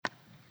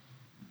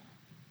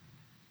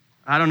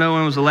I don't know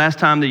when was the last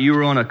time that you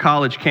were on a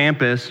college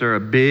campus or a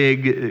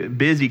big,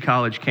 busy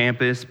college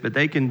campus, but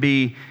they can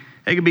be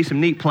some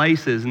neat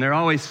places, and there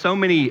are always so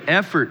many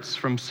efforts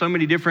from so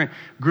many different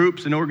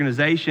groups and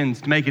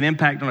organizations to make an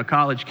impact on a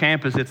college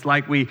campus. It's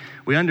like we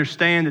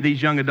understand that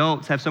these young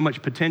adults have so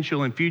much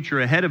potential and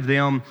future ahead of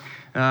them,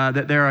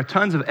 that there are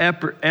tons of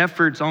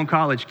efforts on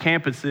college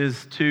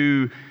campuses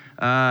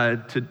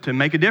to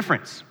make a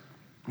difference.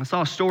 I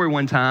saw a story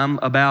one time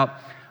about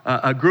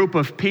a group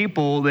of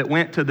people that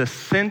went to the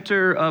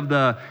center of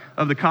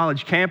the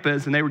college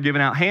campus, and they were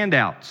giving out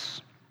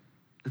handouts.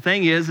 The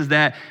thing is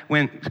that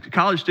when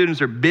college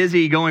students are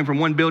busy going from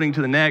one building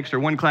to the next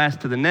or one class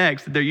to the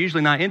next, they're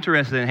usually not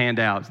interested in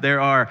handouts. There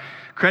are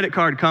credit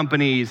card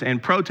companies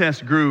and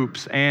protest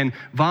groups and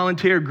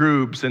volunteer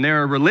groups, and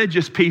there are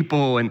religious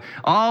people and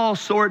all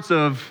sorts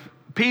of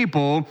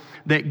people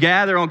that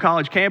gather on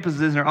college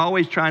campuses and are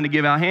always trying to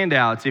give out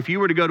handouts. If you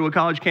were to go to a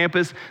college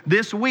campus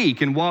this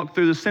week and walk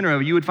through the center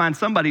of it, you would find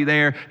somebody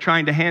there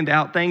trying to hand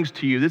out things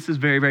to you. This is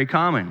very, very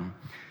common.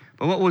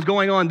 But what was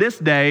going on this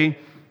day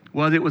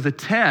was it was a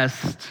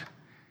test,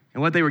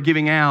 and what they were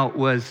giving out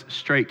was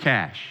straight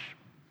cash.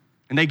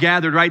 And they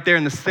gathered right there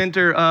in the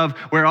center of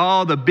where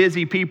all the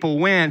busy people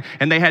went,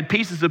 and they had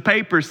pieces of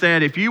paper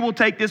said, if you will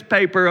take this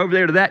paper over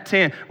there to that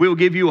tent, we will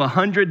give you a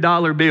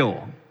 $100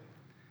 bill.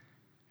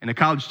 And the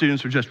college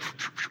students were just,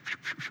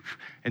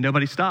 and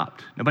nobody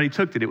stopped. Nobody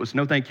took it. It was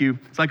no thank you.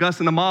 It's like us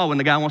in the mall when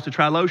the guy wants to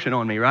try lotion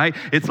on me, right?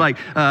 It's like,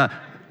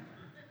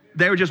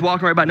 they were just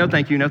walking right by, no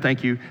thank you, no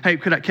thank you. Hey,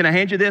 can I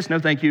hand you this? No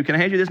thank you. Can I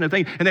hand you this? No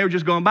thank you. And they were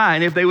just going by.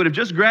 And if they would have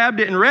just grabbed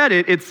it and read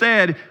it, it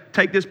said,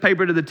 take this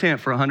paper to the tent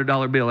for a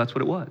 $100 bill. That's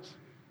what it was.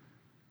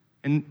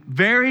 And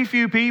very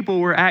few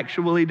people were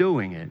actually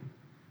doing it.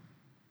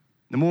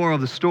 The moral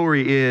of the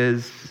story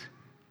is,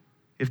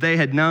 if they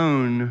had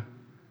known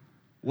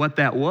what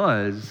that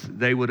was,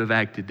 they would have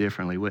acted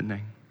differently, wouldn't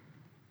they?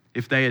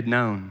 If they had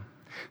known.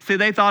 See,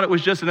 they thought it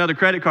was just another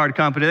credit card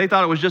company. They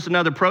thought it was just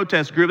another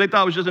protest group. They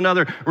thought it was just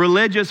another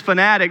religious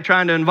fanatic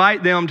trying to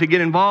invite them to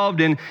get involved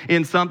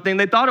in something.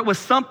 They thought it was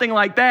something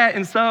like that,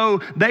 and so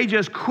they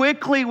just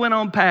quickly went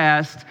on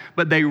past,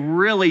 but they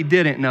really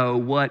didn't know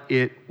what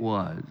it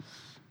was.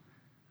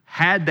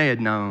 Had they had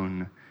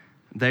known,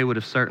 they would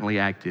have certainly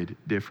acted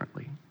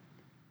differently.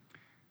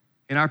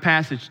 In our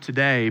passage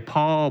today,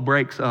 Paul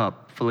breaks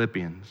up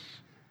Philippians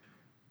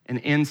and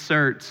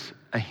inserts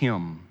a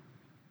hymn.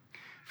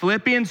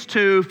 Philippians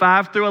 2,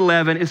 5 through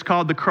 11 is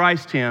called the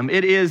Christ hymn.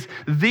 It is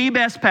the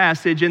best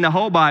passage in the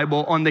whole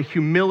Bible on the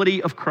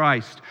humility of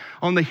Christ,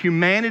 on the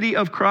humanity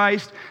of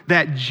Christ,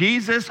 that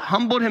Jesus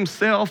humbled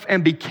himself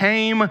and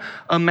became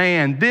a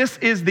man. This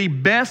is the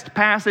best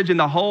passage in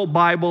the whole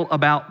Bible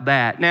about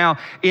that. Now,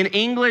 in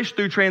English,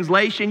 through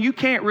translation, you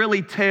can't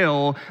really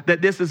tell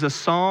that this is a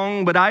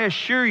song, but I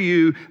assure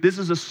you this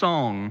is a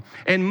song.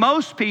 And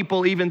most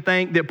people even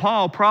think that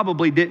Paul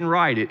probably didn't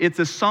write it. It's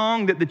a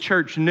song that the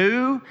church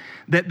knew,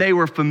 that they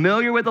were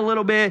familiar with a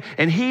little bit,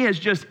 and he has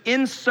just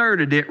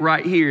inserted it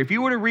right here. If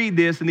you were to read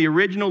this in the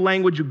original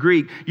language of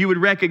Greek, you would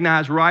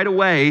recognize right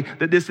away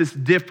that this is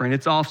different.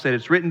 It's offset.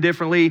 It's written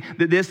differently,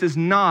 that this is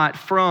not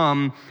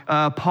from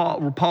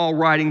Paul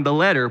writing the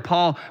letter.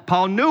 Paul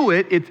knew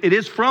it. It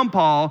is from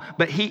Paul,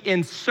 but he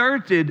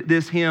inserted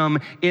this hymn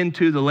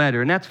into the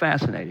letter, and that's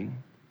fascinating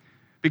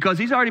because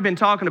he's already been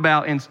talking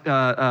about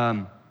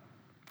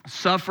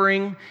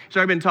suffering. He's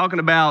already been talking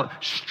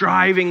about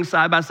striving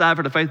side by side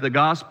for the faith of the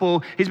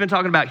gospel. He's been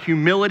talking about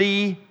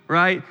humility,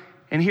 right?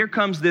 And here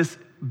comes this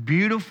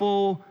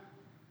beautiful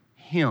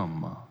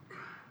hymn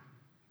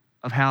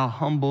of how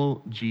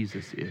humble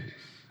Jesus is.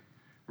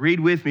 Read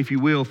with me, if you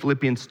will,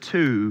 Philippians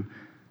 2,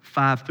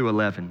 5 through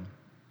 11.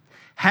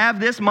 Have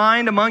this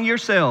mind among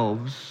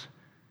yourselves,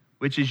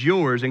 which is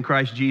yours in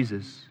Christ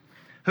Jesus,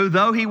 who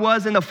though he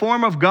was in the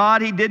form of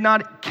God, he did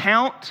not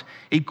count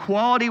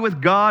equality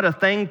with God a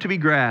thing to be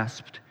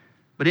grasped,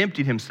 but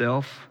emptied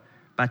himself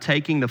by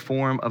taking the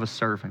form of a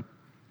servant.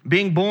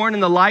 Being born in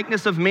the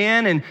likeness of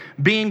men and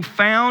being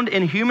found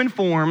in human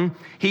form,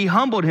 he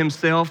humbled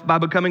himself by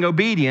becoming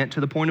obedient to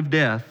the point of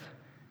death,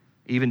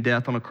 even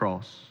death on a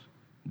cross.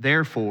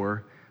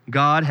 Therefore,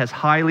 God has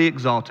highly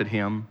exalted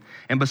him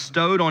and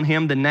bestowed on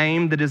him the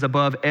name that is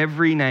above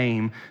every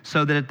name,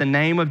 so that at the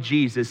name of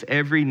Jesus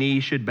every knee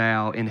should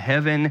bow in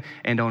heaven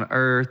and on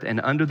earth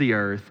and under the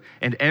earth,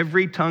 and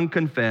every tongue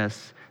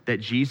confess that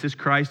Jesus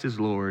Christ is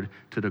Lord,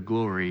 to the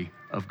glory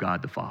of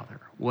God the Father.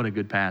 What a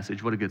good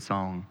passage. What a good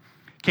song.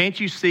 Can't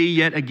you see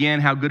yet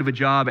again how good of a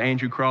job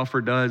Andrew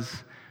Crawford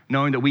does,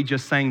 knowing that we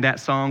just sang that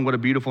song, what a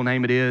beautiful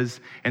name it is,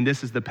 and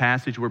this is the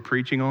passage we're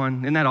preaching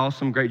on? Isn't that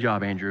awesome? Great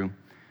job, Andrew.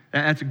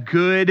 That's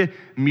good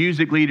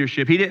music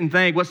leadership. He didn't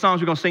think, what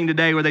songs we're going to sing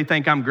today where they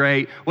think I'm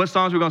great? What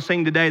songs we're going to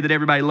sing today that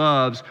everybody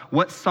loves?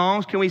 What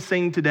songs can we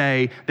sing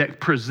today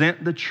that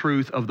present the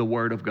truth of the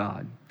Word of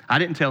God? I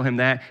didn't tell him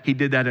that. He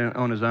did that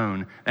on his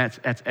own. That's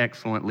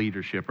excellent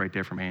leadership right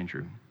there from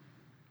Andrew.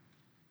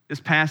 This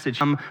passage,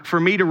 for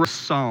me to read a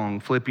song,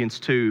 Philippians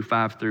 2,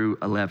 5 through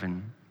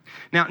 11.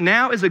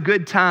 Now is a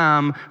good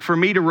time for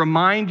me to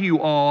remind you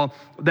all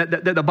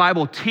that the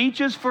Bible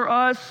teaches for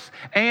us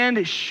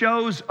and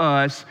shows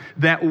us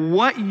that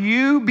what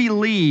you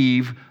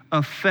believe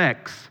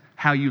affects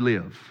how you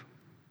live.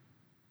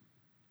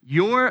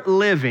 Your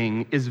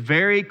living is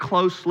very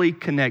closely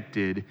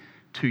connected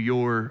to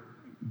your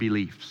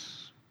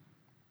beliefs.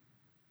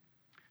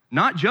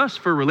 Not just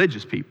for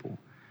religious people,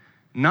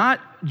 not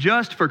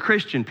just for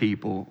Christian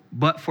people,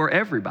 but for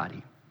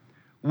everybody.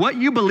 What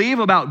you believe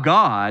about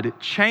God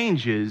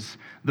changes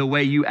the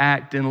way you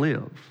act and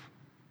live.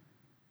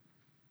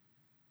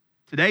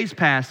 Today's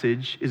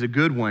passage is a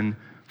good one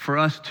for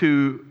us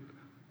to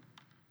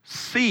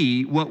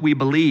see what we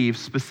believe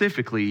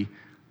specifically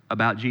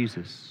about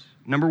Jesus.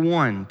 Number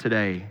one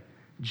today,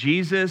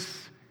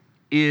 Jesus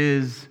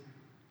is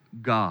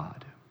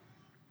God.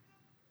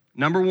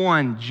 Number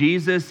one,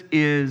 Jesus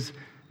is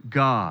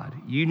God.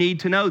 You need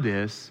to know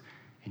this,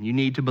 and you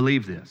need to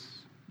believe this.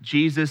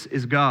 Jesus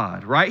is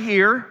God. Right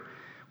here,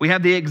 we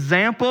have the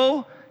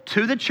example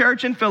to the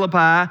church in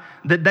Philippi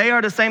that they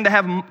are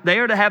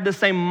to have the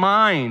same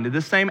mind,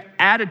 the same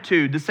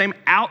attitude, the same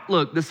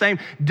outlook, the same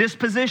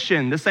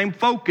disposition, the same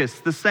focus,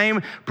 the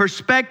same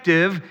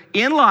perspective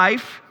in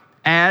life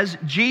as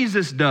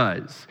Jesus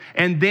does.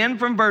 And then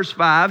from verse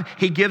 5,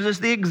 he gives us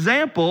the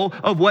example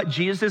of what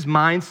Jesus'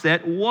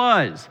 mindset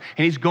was.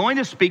 And he's going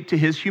to speak to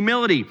his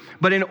humility.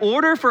 But in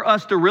order for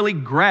us to really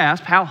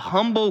grasp how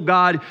humble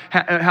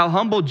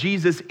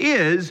Jesus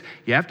is,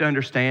 you have to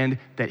understand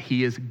that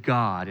he is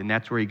God. And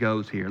that's where he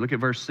goes here. Look at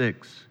verse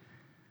 6.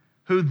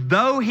 Who,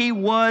 though he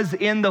was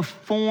in the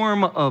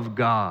form of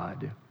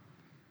God.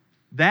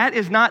 That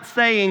is not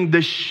saying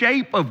the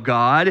shape of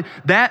God.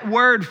 That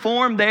word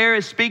form there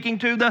is speaking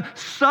to the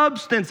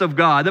substance of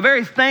God. The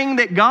very thing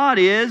that God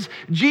is,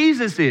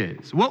 Jesus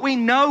is. What we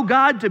know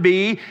God to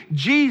be,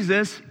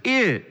 Jesus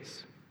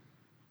is.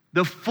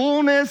 The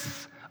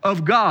fullness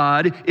of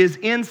God is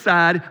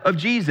inside of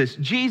Jesus.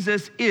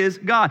 Jesus is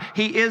God.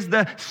 He is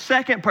the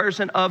second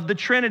person of the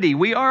Trinity.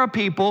 We are a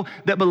people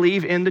that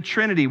believe in the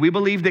Trinity. We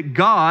believe that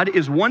God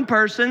is one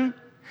person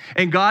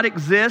and God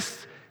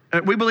exists.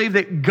 We believe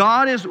that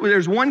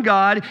there's one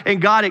God, and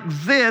God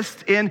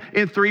exists in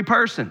three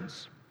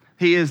persons.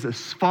 He is the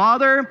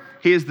Father,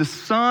 He is the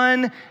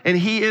Son, and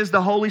He is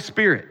the Holy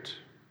Spirit.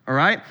 All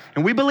right?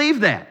 And we believe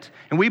that.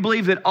 And we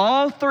believe that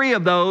all three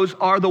of those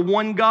are the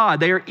one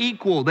God. They are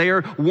equal. They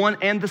are one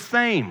and the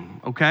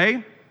same.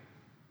 Okay?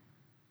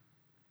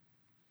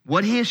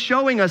 What He is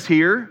showing us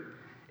here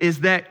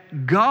is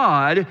that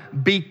God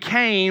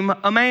became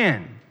a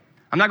man.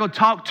 I'm not going to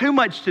talk too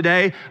much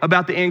today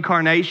about the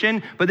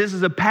incarnation, but this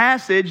is a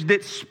passage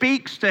that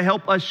speaks to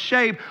help us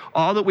shape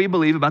all that we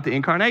believe about the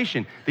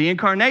incarnation. The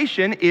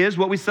incarnation is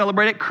what we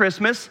celebrate at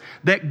Christmas,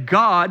 that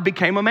God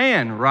became a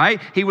man, right?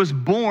 He was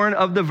born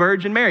of the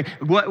Virgin Mary.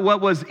 What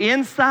was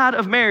inside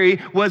of Mary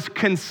was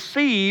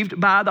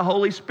conceived by the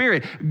Holy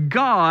Spirit.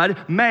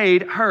 God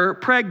made her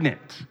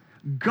pregnant.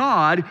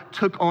 God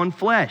took on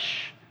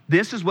flesh.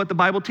 This is what the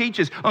Bible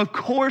teaches. Of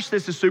course,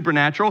 this is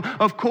supernatural.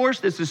 Of course,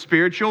 this is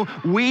spiritual.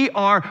 We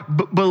are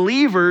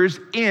believers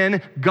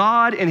in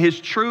God and His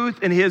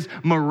truth and His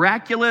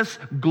miraculous,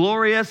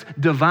 glorious,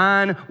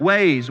 divine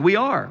ways. We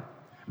are.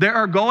 There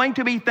are going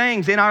to be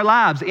things in our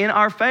lives, in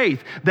our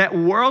faith, that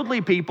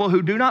worldly people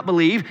who do not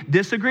believe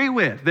disagree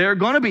with. There are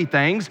going to be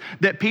things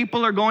that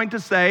people are going to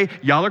say,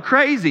 y'all are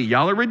crazy.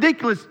 Y'all are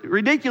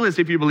ridiculous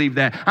if you believe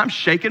that. I'm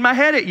shaking my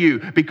head at you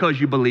because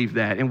you believe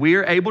that. And we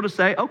are able to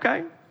say,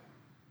 okay,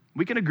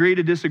 we can agree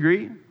to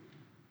disagree.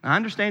 I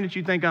understand that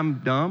you think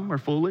I'm dumb or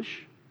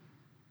foolish.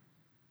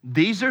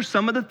 These are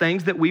some of the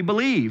things that we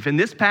believe. And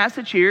this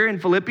passage here in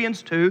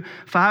Philippians 2,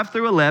 5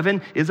 through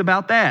 11 is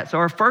about that. So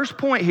our first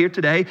point here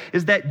today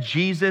is that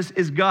Jesus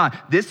is God.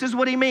 This is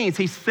what he means.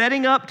 He's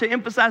setting up to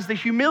emphasize the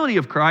humility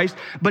of Christ,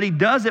 but he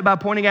does it by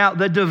pointing out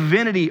the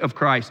divinity of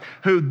Christ,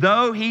 who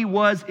though he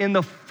was in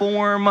the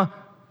form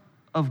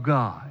of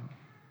God,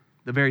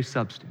 the very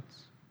substance.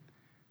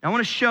 I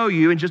want to show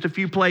you in just a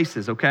few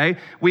places, okay?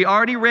 We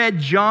already read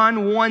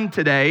John 1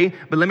 today,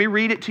 but let me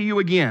read it to you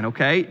again,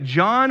 okay?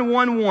 John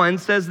 1:1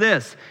 says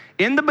this,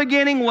 in the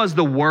beginning was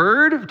the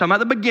Word, talking about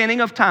the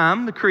beginning of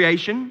time, the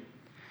creation,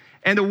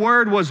 and the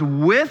Word was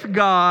with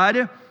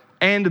God,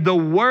 and the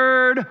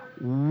Word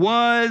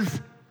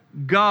was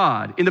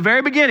God. In the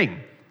very beginning,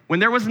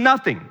 when there was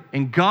nothing,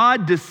 and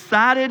God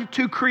decided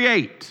to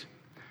create,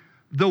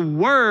 the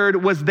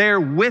Word was there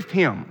with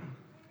Him.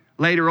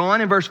 Later on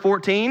in verse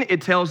 14,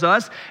 it tells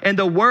us, and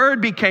the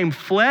Word became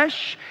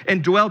flesh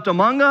and dwelt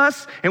among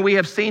us, and we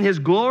have seen His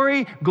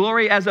glory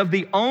as of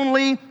the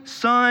only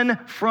Son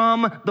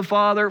from the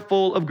Father,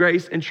 full of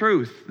grace and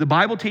truth. The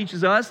Bible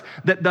teaches us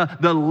that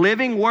the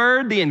living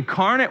Word, the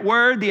incarnate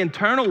Word, the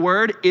eternal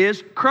Word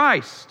is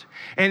Christ.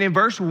 And in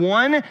verse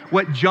 1,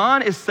 what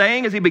John is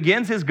saying as he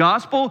begins his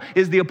gospel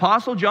is the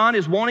Apostle John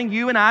is wanting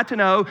you and I to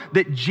know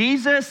that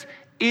Jesus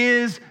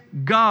is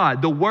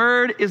God. The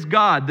Word is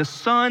God. The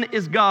Son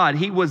is God.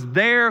 He was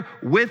there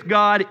with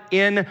God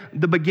in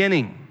the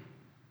beginning.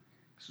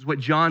 This is what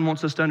John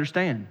wants us to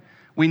understand.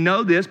 We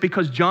know this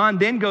because John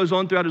then goes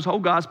on throughout his whole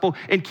gospel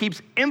and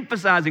keeps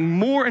emphasizing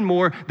more and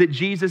more that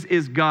Jesus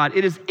is God.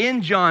 It is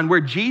in John where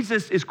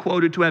Jesus is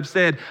quoted to have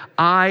said,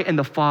 I and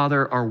the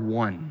Father are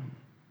one.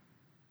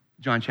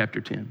 John chapter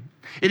 10.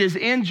 It is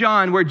in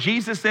John where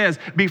Jesus says,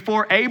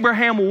 before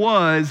Abraham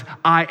was,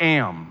 I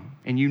am.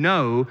 And you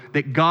know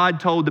that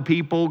God told the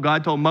people,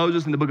 God told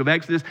Moses in the book of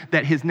Exodus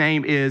that his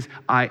name is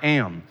I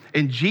am.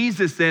 And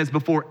Jesus says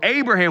before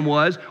Abraham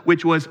was,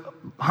 which was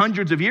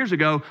hundreds of years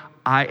ago,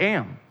 I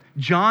am.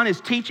 John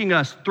is teaching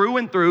us through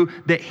and through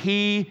that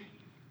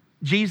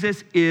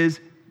Jesus is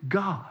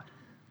God.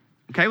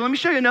 Okay, well, let me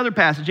show you another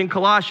passage in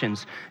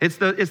Colossians. It's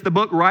the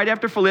book right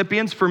after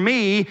Philippians. For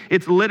me,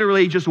 it's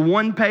literally just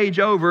one page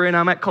over, and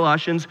I'm at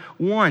Colossians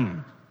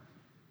 1.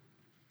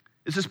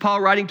 This is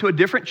Paul writing to a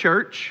different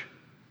church.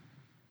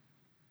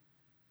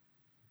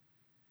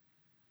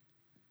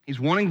 He's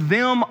wanting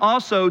them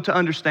also to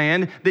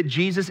understand that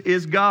Jesus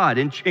is God.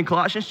 In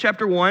Colossians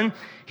chapter 1,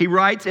 he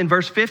writes in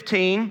verse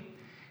 15,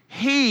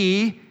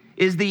 He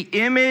is the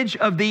image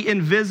of the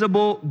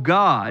invisible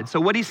God. So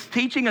what he's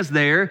teaching us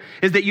there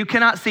is that you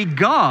cannot see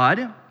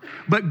God,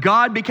 but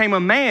God became a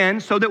man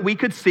so that we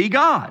could see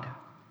God.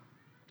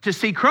 To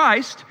see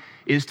Christ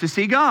is to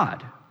see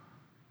God.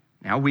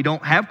 Now, we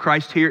don't have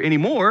Christ here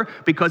anymore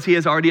because he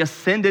has already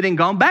ascended and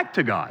gone back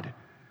to God.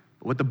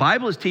 But what the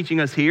Bible is teaching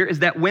us here is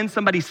that when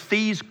somebody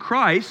sees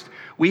Christ,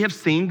 we have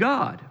seen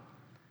God.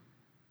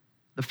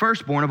 The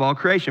firstborn of all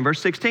creation,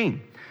 verse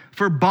 16.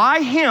 For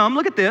by him,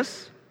 look at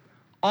this,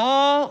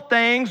 all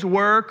things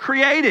were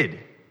created.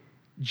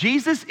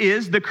 Jesus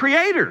is the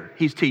creator,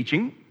 he's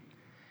teaching.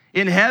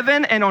 In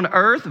heaven and on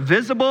earth,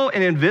 visible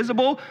and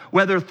invisible,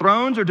 whether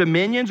thrones or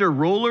dominions or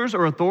rulers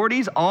or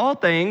authorities, all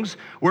things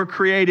were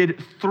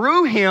created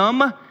through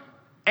him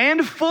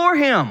and for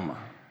him.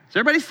 Does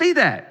everybody see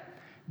that?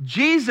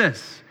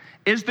 Jesus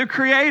is the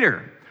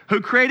creator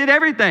who created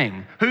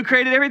everything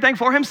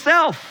for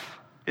himself,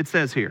 it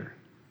says here.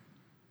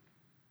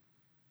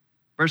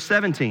 Verse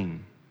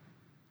 17,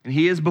 and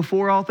he is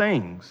before all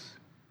things,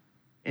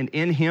 and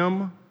in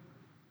him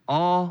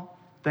all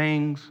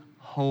things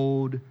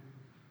hold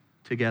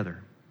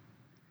together.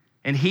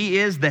 And he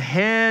is the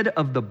head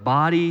of the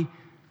body,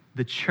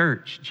 the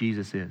church,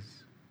 Jesus is.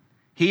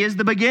 He is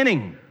the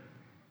beginning.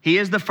 He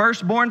is the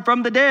firstborn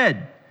from the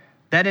dead,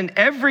 that in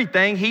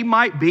everything he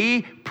might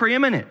be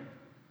preeminent.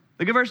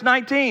 Look at verse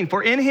 19.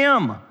 For in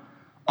him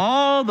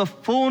all the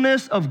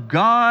fullness of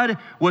God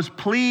was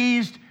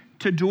pleased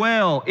to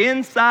dwell.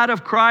 Inside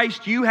of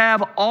Christ, you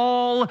have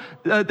all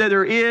that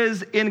there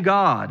is in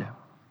God.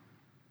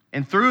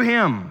 And through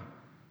him,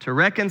 to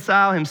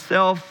reconcile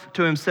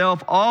to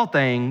himself all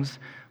things,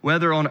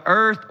 whether on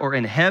earth or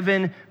in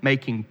heaven,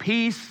 making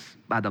peace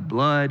by the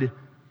blood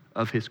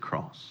of his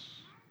cross.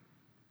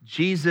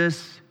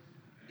 Jesus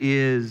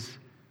is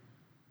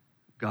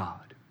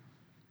God.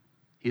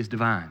 He is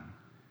divine.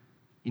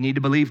 You need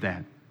to believe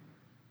that.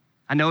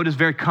 I know it is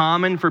very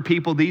common for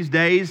people these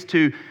days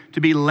to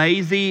be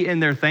lazy in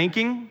their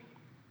thinking.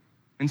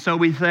 And so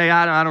we say,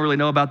 I don't really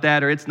know about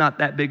that, or it's not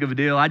that big of a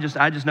deal. I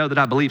just know that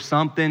I believe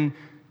something.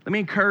 Let me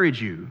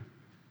encourage you.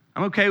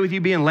 I'm okay with you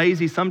being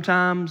lazy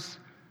sometimes,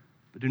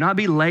 but do not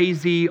be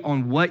lazy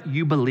on what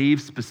you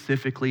believe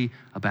specifically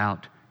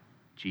about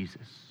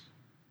Jesus.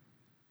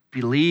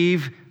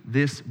 Believe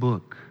this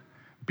book.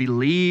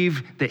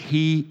 Believe that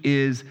he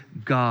is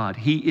God.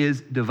 He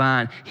is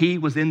divine. He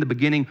was in the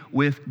beginning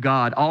with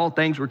God. All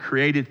things were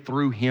created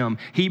through him.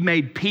 He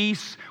made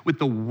peace with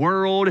the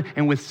world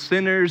and with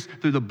sinners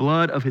through the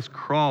blood of his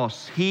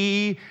cross.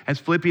 He, as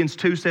Philippians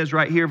 2 says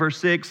right here, verse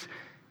 6,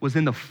 was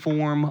in the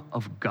form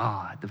of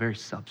God, the very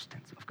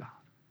substance of God.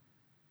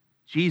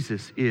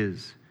 Jesus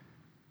is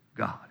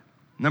God.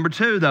 Number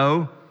 2,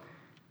 though,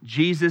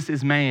 Jesus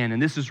is man.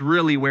 And this is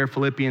really where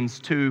Philippians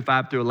 2,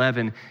 5 through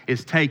 11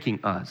 is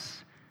taking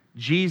us.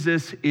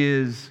 Jesus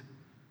is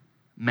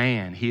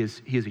man. He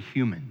is a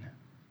human.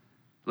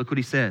 Look what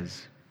he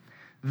says.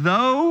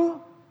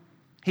 Though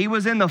he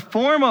was in the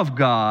form of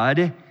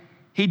God,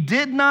 he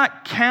did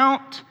not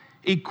count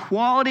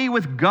equality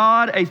with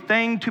God a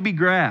thing to be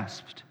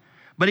grasped,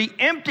 but he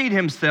emptied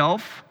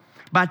himself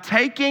by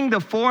taking the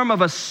form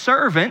of a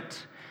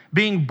servant,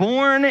 being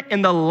born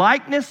in the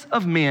likeness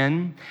of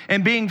men,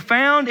 and being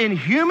found in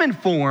human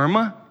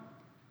form,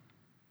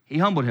 he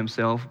humbled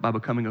himself by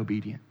becoming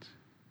obedient.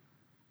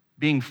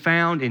 Being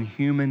found in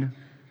human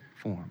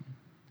form.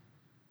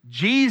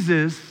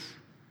 Jesus,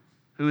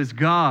 who is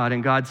God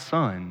and God's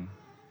Son,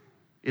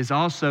 is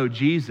also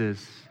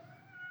Jesus,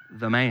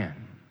 the man.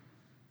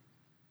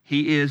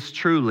 He is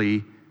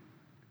truly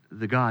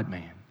the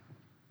God-man.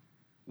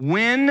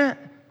 When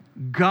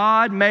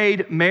God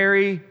made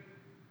Mary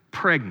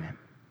pregnant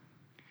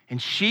and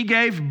she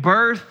gave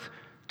birth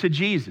to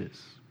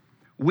Jesus,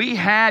 we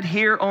had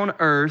here on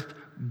earth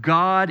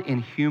God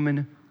in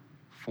human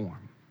form.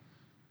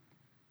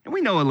 And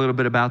we know a little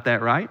bit about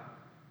that, right?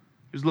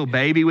 There's a little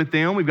baby with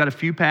them. We've got a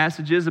few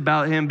passages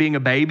about him being a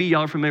baby.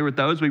 Y'all are familiar with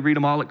those. We read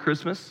them all at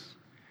Christmas.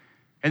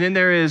 And then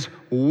there is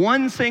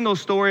one single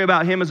story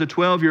about him as a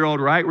 12-year-old,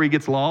 right, where he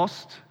gets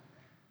lost.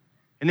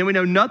 And then we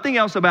know nothing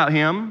else about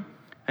him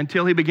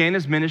until he began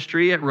his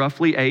ministry at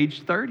roughly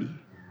age 30,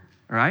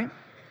 right?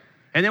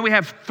 And then we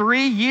have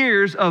 3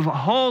 years of a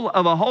whole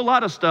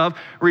lot of stuff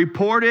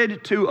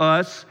reported to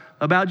us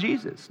about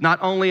Jesus. Not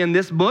only in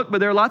this book, but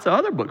there are lots of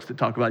other books that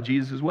talk about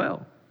Jesus as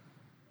well.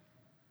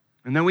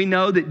 And then we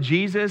know that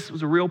Jesus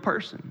was a real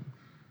person.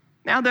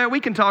 Now there we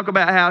can talk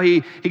about how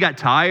he got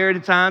tired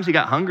at times, he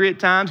got hungry at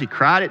times, he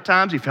cried at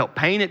times, he felt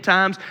pain at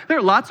times. There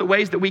are lots of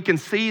ways that we can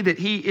see that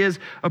he is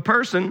a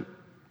person.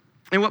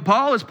 And what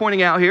Paul is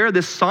pointing out here,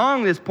 this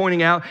song is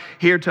pointing out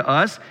here to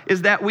us,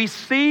 is that we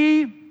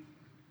see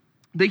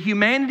the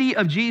humanity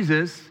of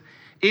Jesus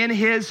in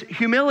his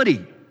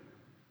humility.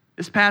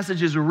 This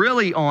passage is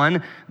really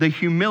on the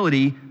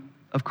humility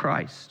of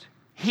Christ.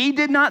 He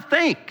did not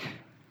think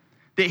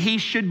that he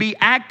should be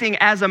acting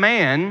as a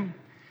man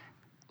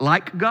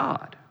like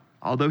God,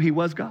 although he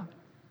was God.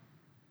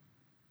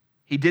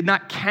 He did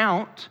not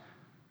count,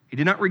 he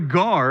did not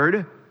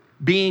regard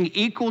being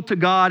equal to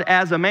God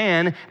as a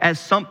man as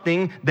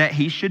something that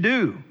he should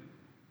do.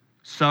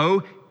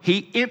 So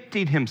he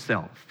emptied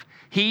himself.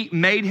 He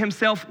made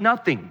himself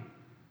nothing.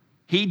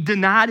 He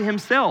denied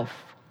himself.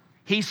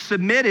 He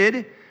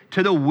submitted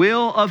to the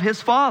will of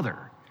his Father.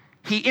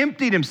 He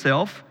emptied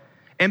himself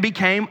and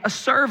became a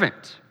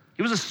servant.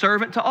 He was a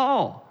servant to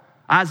all.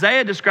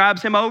 Isaiah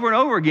describes him over and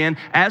over again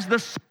as the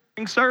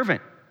serving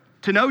servant.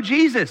 To know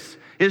Jesus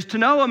is to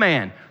know a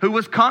man who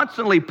was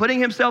constantly putting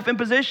himself in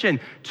position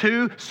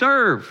to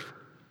serve.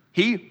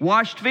 He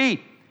washed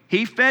feet.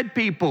 He fed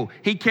people.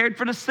 He cared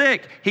for the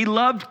sick. He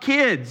loved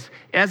kids.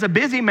 As a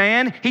busy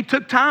man, he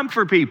took time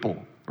for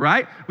people,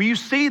 right? Well, you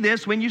see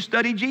this when you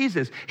study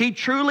Jesus. He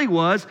truly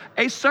was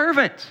a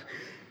servant.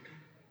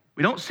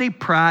 We don't see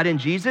pride in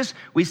Jesus.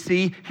 We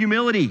see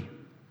humility.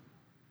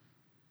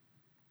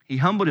 He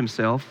humbled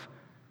himself,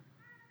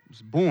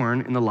 was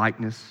born in the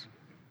likeness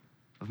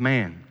of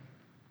man.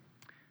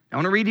 I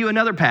want to read you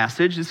another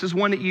passage. This is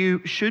one that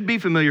you should be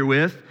familiar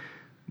with,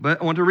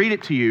 but I want to read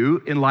it to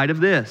you in light of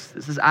this.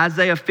 This is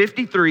Isaiah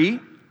 53. You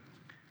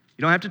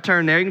don't have to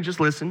turn there, you can just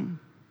listen.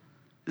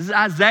 This is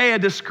Isaiah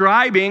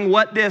describing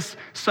what this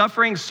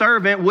suffering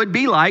servant would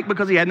be like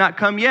because he had not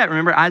come yet.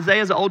 Remember,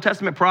 Isaiah is an Old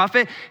Testament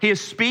prophet. He is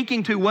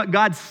speaking to what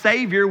God's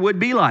Savior would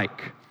be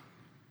like.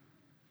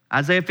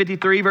 Isaiah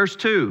 53, verse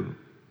 2.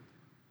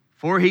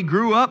 For he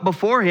grew up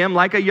before him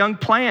like a young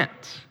plant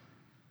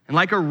and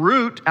like a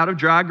root out of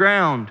dry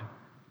ground.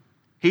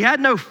 He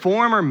had no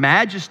form or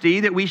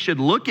majesty that we should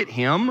look at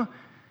him,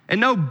 and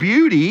no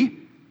beauty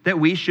that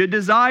we should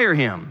desire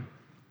him.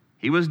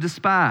 He was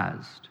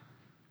despised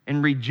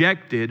and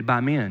rejected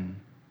by men,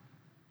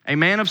 a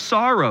man of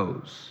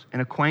sorrows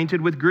and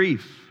acquainted with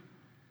grief,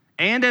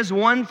 and as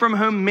one from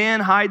whom men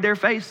hide their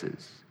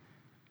faces.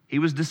 He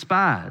was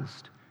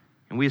despised,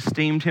 and we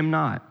esteemed him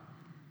not.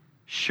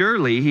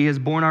 Surely he has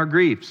borne our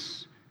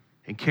griefs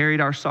and carried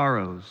our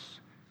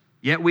sorrows.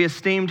 Yet we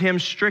esteemed him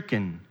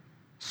stricken,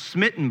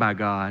 smitten by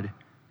God,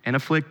 and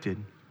afflicted.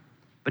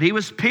 But he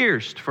was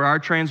pierced for our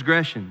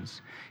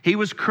transgressions. He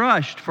was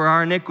crushed for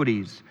our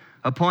iniquities.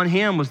 Upon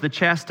him was the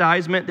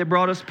chastisement that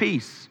brought us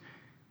peace,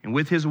 and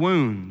with his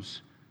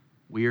wounds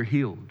we are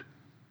healed.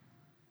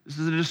 This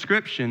is a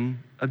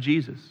description of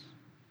Jesus,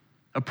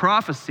 a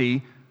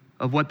prophecy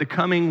of what the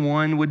coming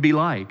one would be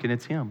like, and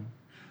it's him.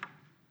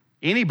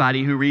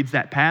 Anybody who reads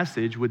that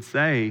passage would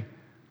say,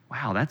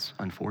 wow, that's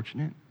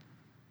unfortunate.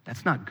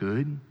 That's not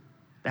good.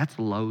 That's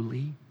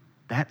lowly.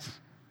 That's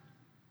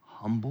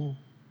humble.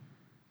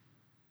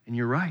 And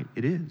you're right,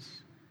 it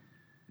is.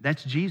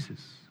 That's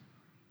Jesus.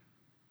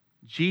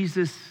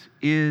 Jesus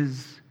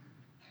is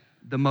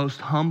the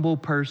most humble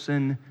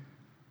person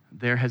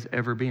there has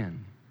ever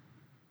been.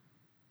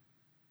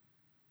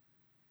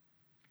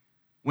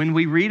 When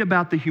we read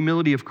about the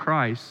humility of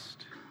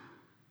Christ,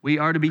 we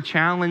are to be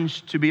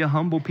challenged to be a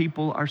humble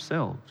people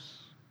ourselves.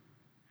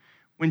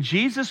 When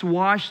Jesus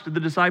washed the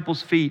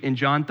disciples' feet in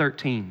John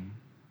 13,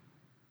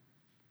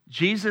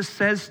 Jesus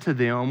says to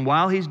them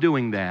while he's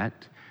doing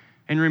that,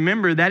 and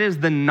remember, that is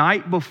the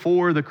night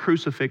before the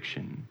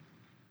crucifixion.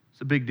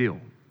 It's a big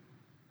deal.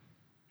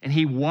 And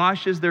he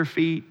washes their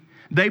feet.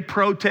 They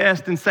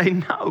protest and say,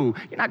 no,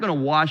 you're not going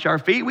to wash our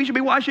feet. We should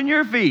be washing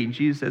your feet. And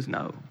Jesus says,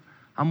 no,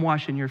 I'm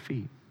washing your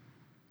feet.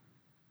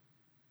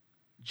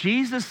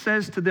 Jesus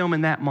says to them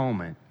in that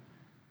moment,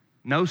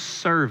 no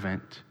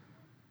servant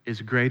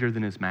is greater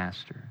than his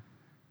master.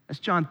 That's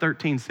John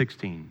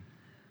 13:16.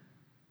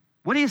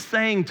 What he's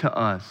saying to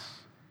us,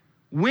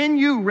 when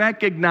you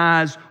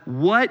recognize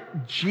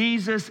what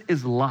Jesus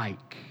is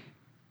like,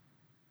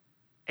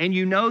 and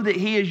you know that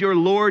he is your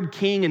Lord,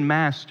 King, and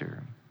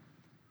Master,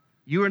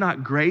 you are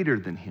not greater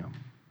than him.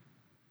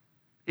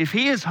 If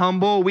he is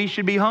humble, we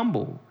should be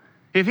humble.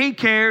 If he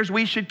cares,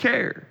 we should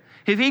care.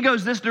 If he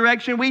goes this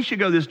direction, we should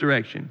go this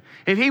direction.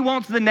 If he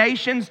wants the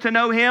nations to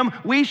know him,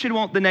 we should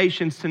want the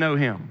nations to know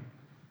him.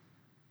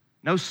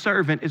 No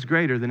servant is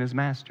greater than his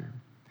master.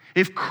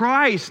 If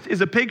Christ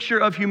is a picture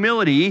of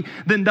humility,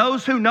 then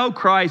those who know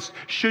Christ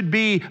should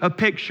be a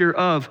picture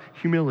of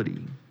humility.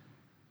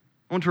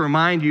 I want to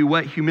remind you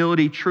what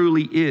humility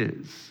truly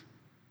is.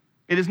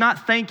 It is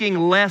not thinking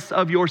less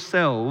of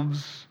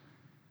yourselves.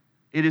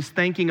 It is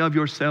thinking of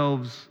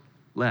yourselves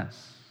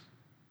less.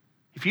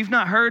 If you've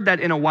not heard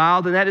that in a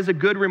while, then that is a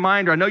good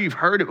reminder. I know you've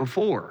heard it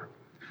before.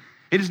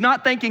 It is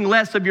not thinking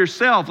less of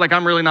yourself, like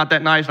I'm really not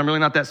that nice, I'm really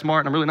not that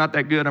smart, I'm really not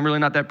that good, I'm really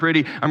not that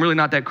pretty, I'm really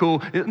not that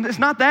cool. It's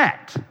not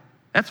that.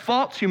 That's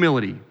false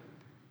humility.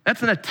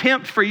 That's an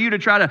attempt for you to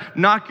try to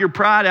knock your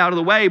pride out of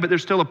the way, but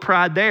there's still a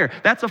pride there.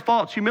 That's a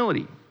false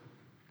humility.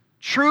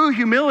 True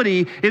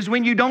humility is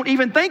when you don't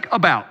even think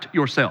about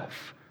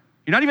yourself.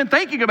 You're not even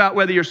thinking about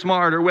whether you're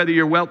smart or whether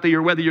you're wealthy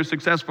or whether you're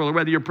successful or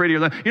whether you're pretty.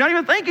 You're not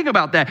even thinking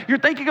about that. You're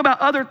thinking about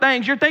other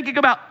things. You're thinking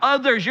about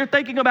others. You're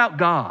thinking about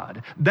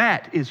God.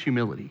 That is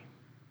humility.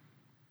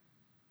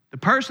 The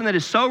person that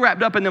is so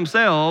wrapped up in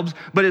themselves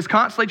but is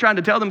constantly trying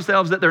to tell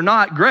themselves that they're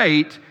not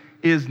great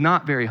is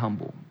not very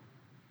humble.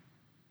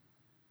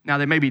 Now,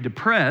 they may be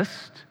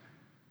depressed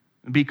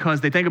because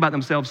they think about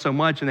themselves so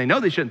much and they know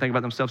they shouldn't think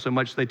about themselves so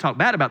much, so they talk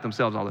bad about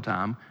themselves all the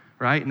time,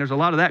 right? And there's a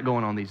lot of that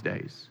going on these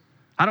days.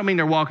 I don't mean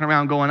they're walking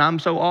around going, I'm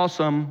so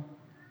awesome.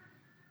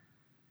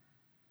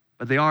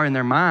 But they are in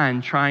their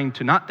mind trying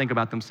to not think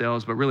about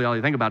themselves, but really all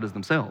they think about is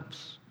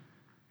themselves.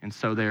 And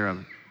so they're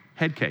a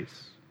head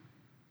case,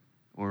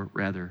 or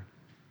rather,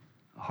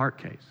 a heart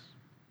case.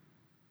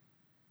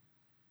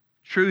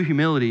 True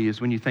humility is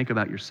when you think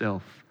about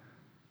yourself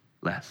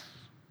less.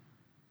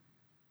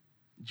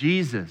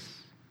 Jesus,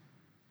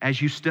 as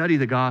you study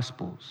the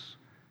Gospels,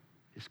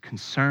 is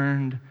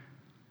concerned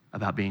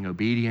about being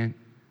obedient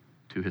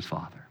to his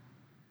Father.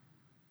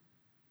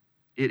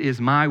 It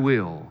is my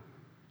will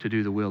to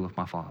do the will of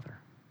my Father,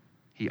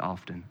 he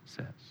often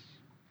says.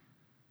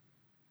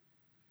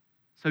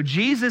 So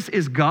Jesus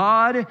is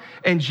God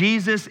and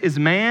Jesus is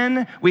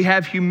man. We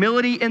have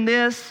humility in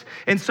this.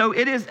 And so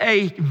it is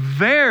a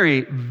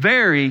very,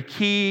 very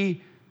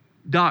key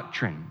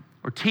doctrine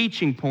or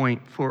teaching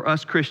point for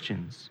us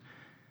Christians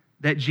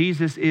that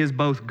Jesus is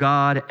both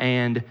God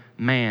and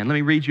man. Let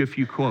me read you a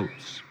few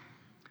quotes.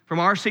 From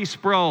R.C.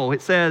 Sproul,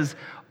 it says,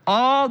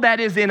 all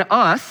that is in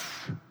us,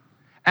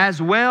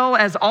 as well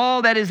as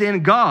all that is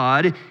in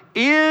God,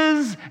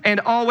 is and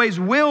always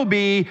will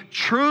be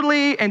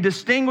truly and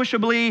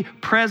distinguishably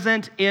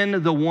present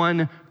in the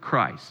one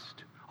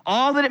Christ.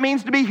 All that it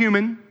means to be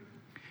human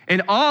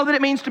and all that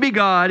it means to be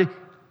God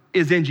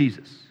is in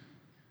Jesus.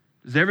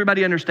 Does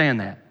everybody understand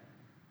that?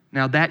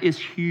 Now that is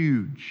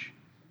huge.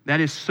 That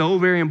is so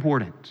very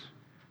important.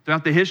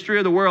 Throughout the history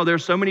of the world, there are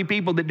so many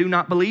people that do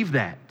not believe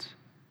that.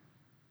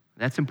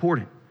 That's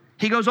important.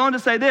 He goes on to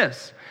say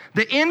this,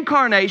 the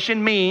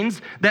incarnation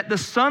means that the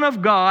Son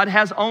of God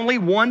has only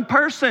one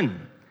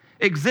person,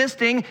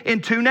 existing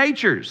in two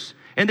natures,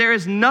 and there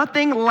is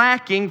nothing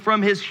lacking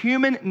from his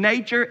human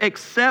nature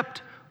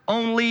except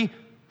only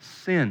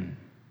sin.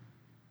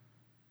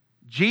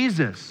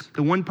 Jesus,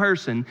 the one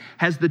person,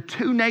 has the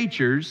two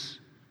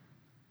natures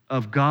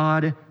of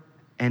God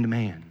and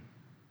man.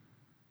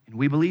 And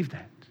we believe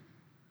that.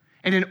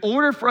 And in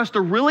order for us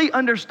to really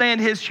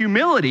understand his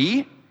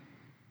humility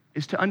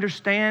is to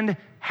understand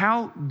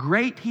how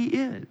great he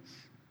is.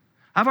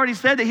 I've already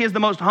said that he is the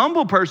most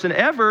humble person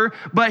ever,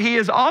 but he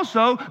is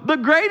also the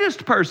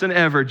greatest person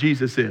ever,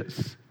 Jesus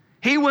is.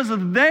 He was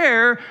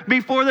there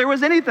before there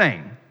was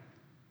anything.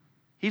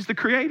 He's the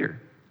creator.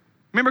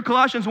 Remember,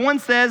 Colossians 1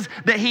 says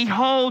that he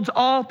holds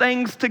all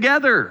things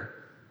together.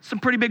 Some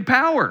pretty big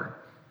power.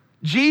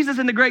 Jesus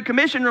in the Great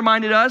Commission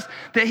reminded us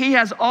that he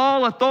has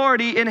all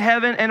authority in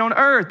heaven and on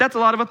earth. That's a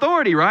lot of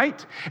authority,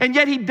 right? And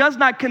yet he does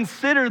not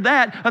consider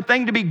that a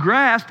thing to be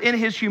grasped in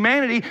his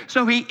humanity,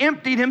 so he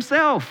emptied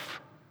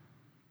himself.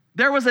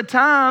 There was a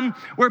time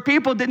where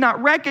people did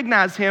not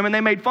recognize him and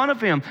they made fun of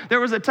him. There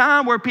was a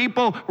time where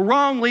people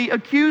wrongly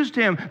accused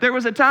him. There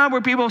was a time where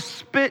people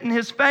spit in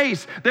his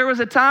face. There was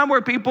a time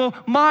where people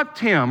mocked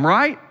him,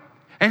 right?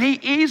 And he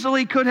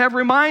easily could have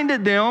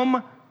reminded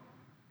them,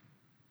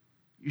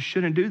 you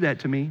shouldn't do that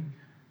to me.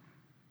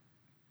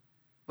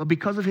 But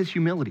because of his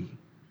humility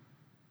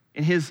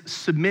and his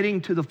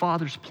submitting to the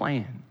Father's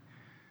plan,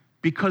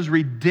 because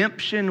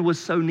redemption was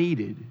so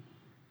needed,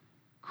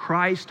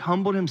 Christ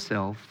humbled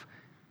himself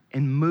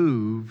and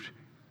moved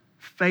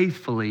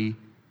faithfully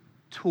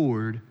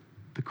toward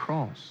the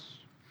cross.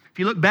 If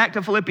you look back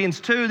to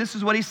Philippians 2, this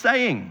is what he's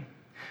saying.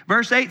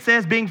 Verse 8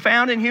 says, being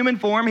found in human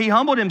form, he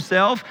humbled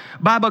himself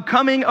by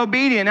becoming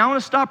obedient. Now I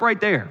want to stop right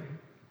there.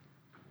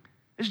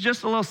 It's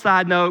just a little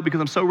side note because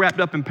I'm so wrapped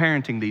up in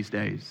parenting these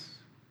days.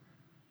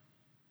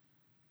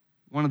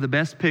 One of the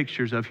best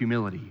pictures of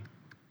humility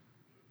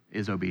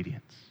is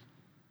obedience.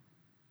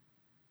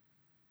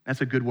 That's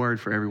a good word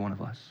for every one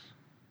of us.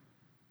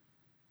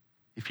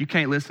 If you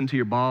can't listen to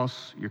your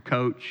boss, your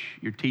coach,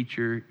 your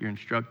teacher, your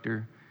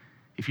instructor,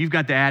 if you've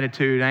got the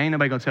attitude, ain't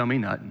nobody gonna tell me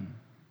nothing.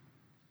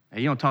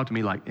 Hey, you don't talk to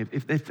me like,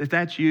 if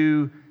that's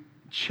you,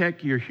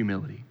 check your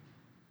humility.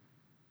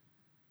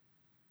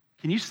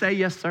 Can you say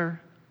yes, sir?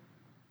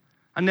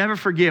 I never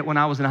forget when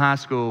I was in high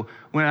school,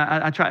 when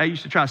I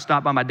used to try to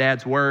stop by my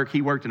dad's work.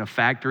 He worked in a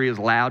factory. It was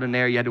loud in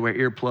there. You had to wear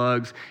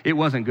earplugs. It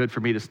wasn't good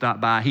for me to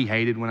stop by. He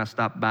hated when I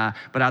stopped by,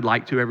 but I'd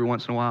like to every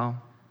once in a while.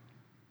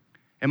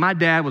 And my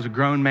dad was a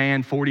grown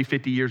man, 40,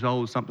 50 years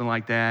old, something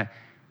like that.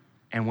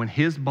 And when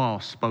his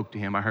boss spoke to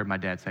him, I heard my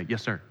dad say,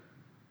 yes, sir.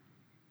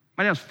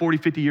 My dad was 40,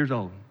 50 years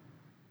old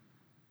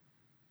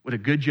with a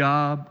good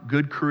job,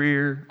 good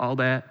career, all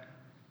that.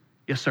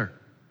 Yes, sir.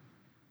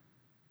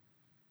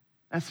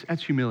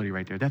 That's humility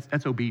right there.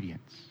 That's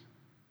obedience.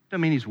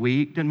 Doesn't mean he's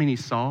weak. Doesn't mean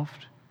he's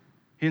soft.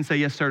 He didn't say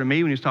yes, sir to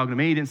me when he was talking to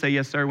me. He didn't say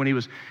yes, sir when he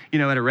was,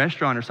 at a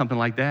restaurant or something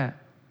like that.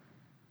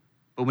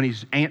 But when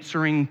he's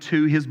answering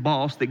to his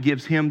boss that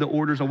gives him the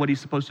orders on what he's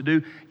supposed to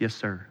do, yes,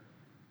 sir.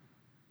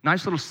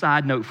 Nice little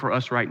side note for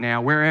us right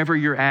now, wherever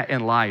you're at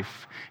in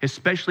life,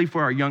 especially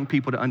for our young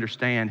people to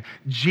understand,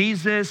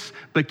 Jesus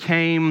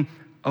became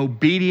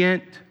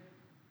obedient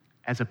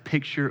as a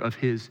picture of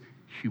his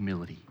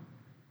humility.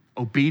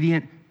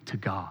 Obedient to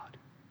God.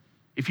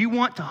 If you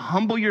want to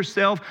humble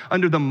yourself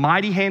under the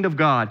mighty hand of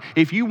God,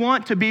 if you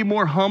want to be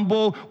more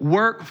humble,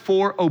 work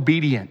for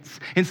obedience.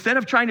 Instead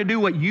of trying to do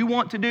what you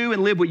want to do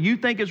and live what you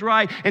think is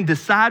right and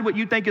decide what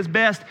you think is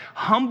best,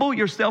 humble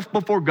yourself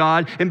before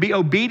God and be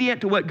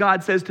obedient to what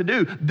God says to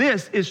do.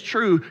 This is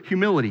true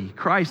humility.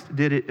 Christ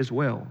did it as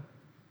well.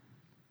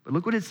 But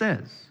look what it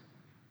says.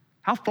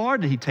 How far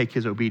did he take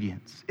his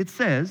obedience? It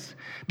says,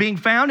 being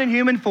found in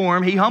human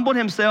form, he humbled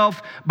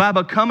himself by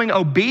becoming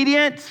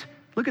obedient,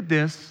 look at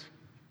this,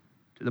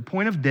 to the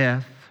point of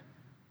death,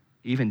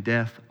 even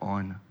death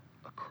on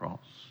a cross.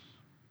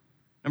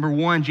 Number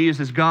one, Jesus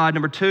is God.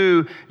 Number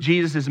two,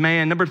 Jesus is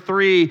man. Number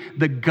three,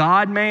 the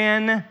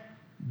God-man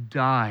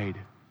died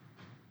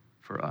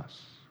for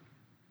us.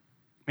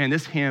 Man,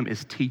 this hymn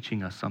is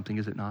teaching us something,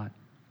 is it not?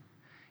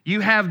 You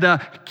have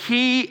the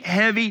key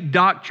heavy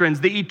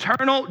doctrines, the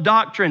eternal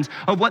doctrines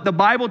of what the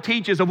Bible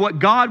teaches, of what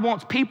God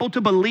wants people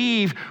to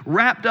believe,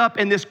 wrapped up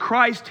in this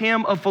Christ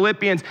hymn of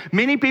Philippians.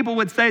 Many people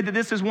would say that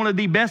this is one of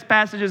the best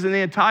passages in the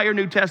entire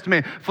New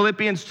Testament,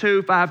 Philippians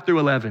 2, 5 through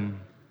 11.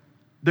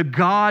 The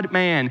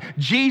God-man,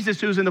 Jesus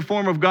who is in the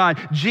form of God,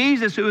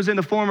 Jesus who is in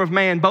the form of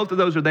man, both of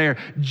those are there.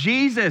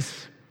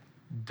 Jesus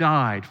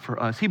died for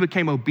us. He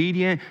became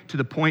obedient to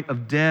the point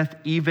of death,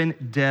 even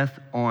death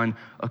on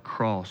a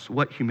cross.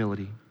 What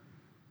humility.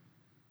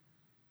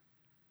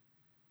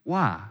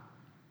 Why?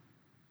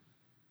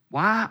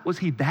 Why was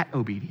he that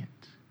obedient?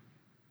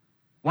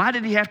 Why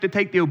did he have to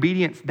take the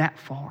obedience that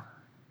far?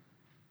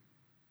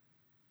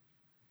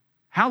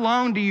 How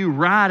long do you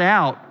ride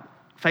out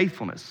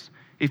faithfulness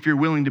if you're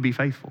willing to be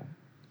faithful?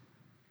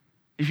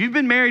 If you've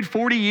been married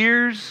 40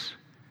 years,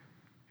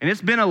 and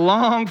it's been a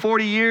long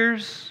 40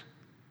 years,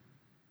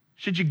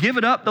 should you give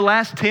it up the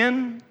last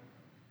 10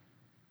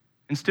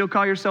 and still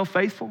call yourself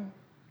faithful?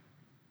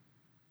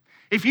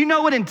 If you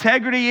know what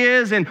integrity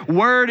is and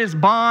word is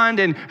bond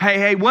and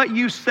hey, what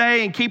you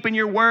say and keeping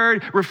your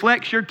word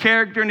reflects your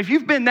character, and if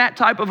you've been that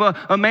type of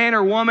a man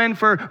or woman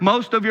for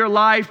most of your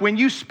life, when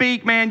you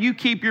speak, man, you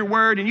keep your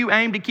word and you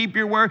aim to keep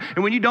your word,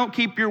 and when you don't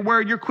keep your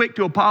word, you're quick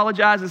to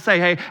apologize and say,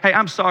 hey,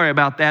 I'm sorry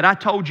about that. I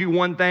told you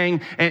one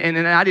thing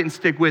and I didn't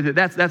stick with it.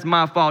 That's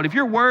my fault. If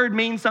your word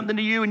means something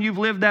to you and you've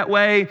lived that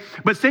way,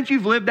 but since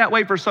you've lived that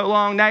way for so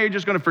long, now you're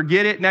just going to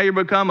forget it. Now you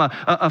become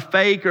a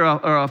fake or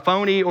a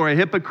phony or a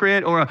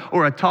hypocrite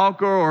or a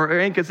talker or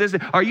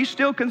inconsistent. Are you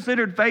still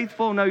considered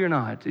faithful? No, you're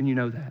not, and you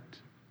know that.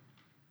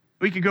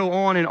 We could go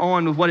on and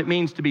on with what it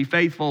means to be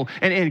faithful.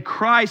 And in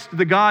Christ,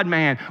 the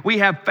God-man, we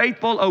have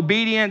faithful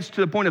obedience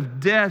to the point of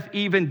death,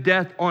 even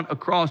death on a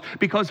cross.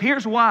 Because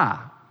here's why.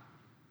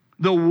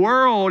 The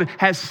world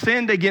has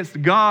sinned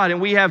against God, and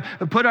we have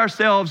put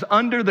ourselves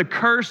under the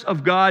curse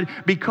of God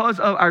because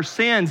of our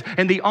sins.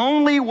 And the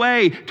only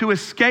way to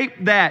escape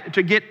that,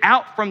 to get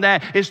out from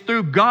that, is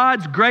through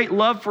God's great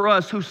love for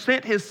us, who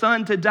sent his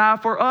son to die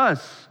for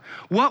us.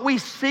 What we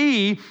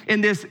see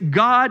in this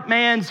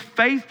God-man's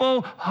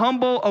faithful,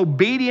 humble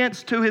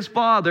obedience to his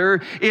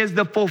Father is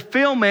the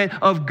fulfillment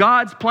of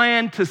God's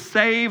plan to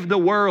save the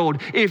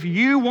world. If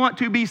you want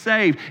to be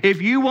saved,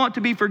 if you want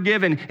to be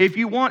forgiven, if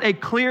you want a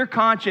clear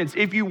conscience,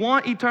 if you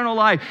want eternal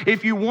life,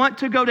 if you want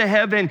to go to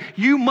heaven,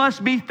 you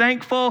must be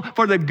thankful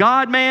for the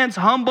God-man's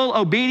humble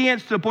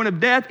obedience to the point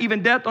of death,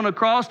 even death on a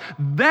cross.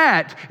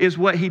 That is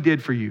what he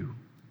did for you.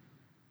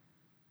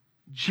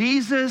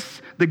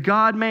 Jesus, the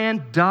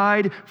God-man,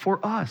 died for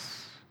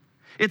us.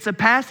 It's a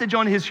passage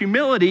on his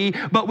humility,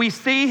 but we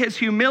see his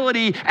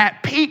humility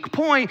at peak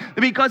point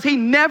because he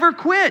never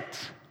quit.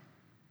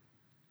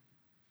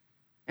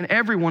 And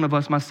every one of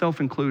us,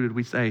 myself included,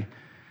 we say,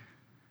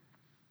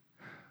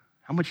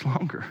 how much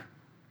longer?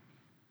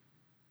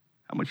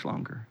 How much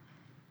longer?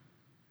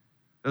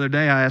 The other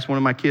day, I asked one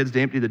of my kids to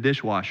empty the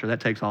dishwasher.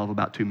 That takes all of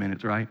about 2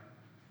 minutes, right?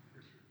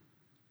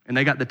 And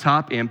they got the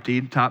top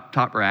emptied,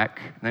 top rack,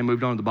 and they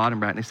moved on to the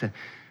bottom rack, and they said,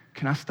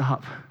 can I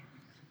stop?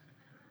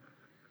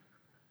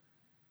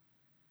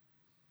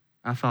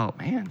 I thought,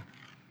 man,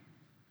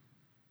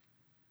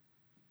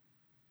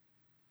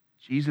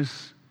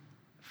 Jesus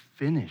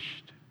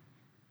finished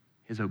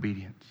his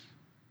obedience.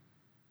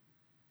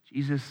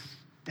 Jesus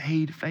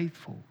stayed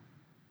faithful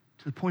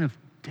to the point of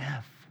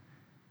death.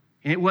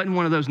 And it wasn't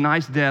one of those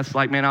nice deaths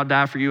like, man, I'll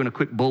die for you in a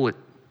quick bullet.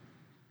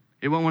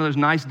 It wasn't one of those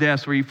nice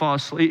deaths where you fall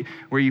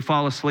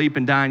asleep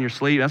and die in your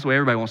sleep. That's the way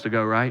everybody wants to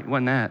go, right? It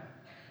wasn't that.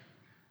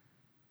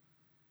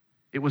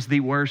 It was the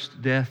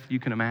worst death you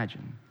can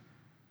imagine.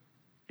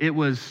 It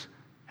was,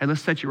 hey,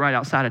 let's set you right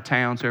outside of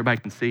town so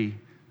everybody can see.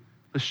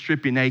 Let's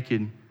strip you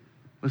naked.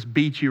 Let's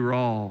beat you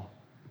raw.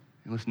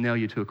 And let's nail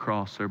you to a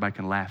cross so everybody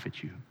can laugh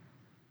at you.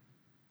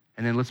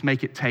 And then let's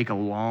make it take a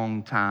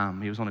long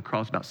time. He was on the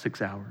cross about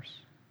 6 hours.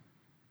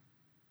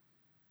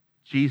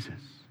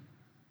 Jesus,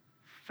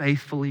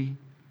 faithfully,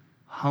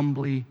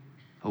 humbly,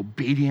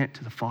 obedient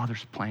to the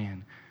Father's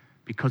plan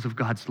because of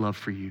God's love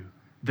for you.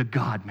 The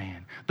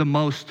God-man, the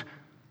most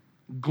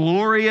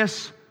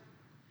glorious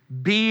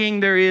being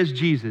there is,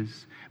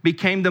 Jesus,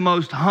 became the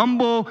most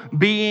humble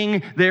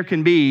being there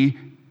can be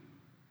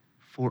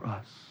for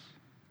us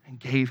and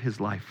gave his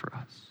life for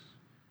us.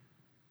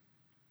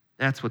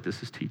 That's what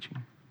this is teaching.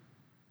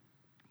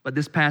 But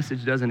this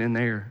passage doesn't end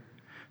there.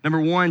 Number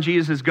one,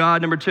 Jesus is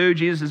God. Number two,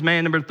 Jesus is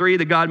man. Number three,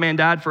 the God-man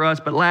died for us.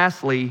 But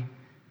lastly,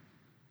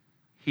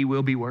 he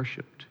will be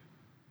worshiped.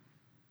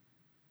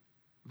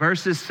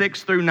 Verses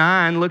 6 through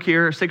 9, look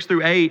here, 6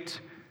 through 8,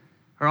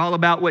 are all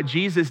about what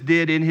Jesus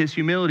did in his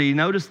humility.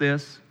 Notice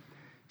this.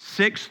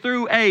 6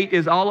 through 8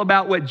 is all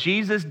about what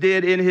Jesus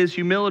did in his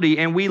humility,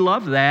 and we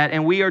love that,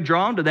 and we are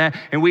drawn to that,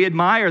 and we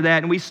admire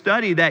that, and we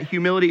study that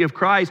humility of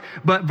Christ.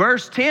 But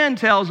verse 10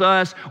 tells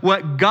us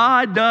what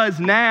God does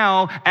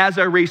now as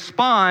a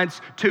response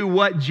to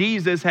what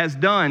Jesus has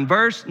done.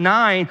 Verse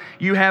 9,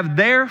 you have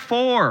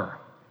therefore,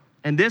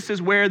 and this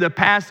is where the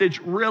passage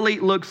really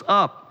looks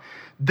up.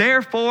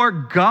 Therefore,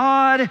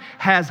 God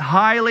has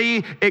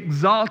highly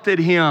exalted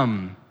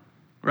him,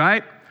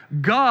 right?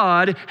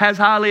 God has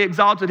highly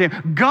exalted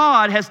him.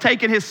 God has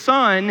taken his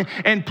son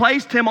and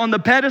placed him on the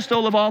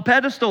pedestal of all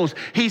pedestals.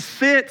 He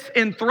sits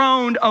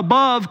enthroned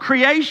above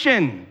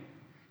creation.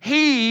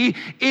 He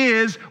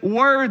is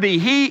worthy.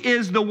 He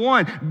is the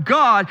one.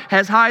 God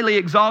has highly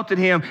exalted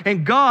him,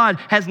 and God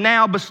has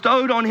now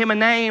bestowed on him a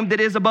name that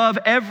is above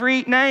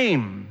every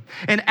name.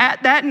 And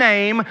at that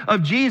name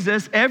of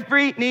Jesus,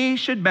 every knee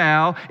should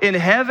bow in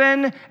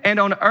heaven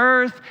and on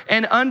earth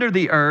and under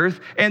the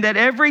earth, and that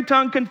every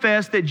tongue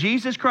confess that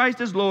Jesus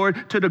Christ is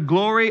Lord to the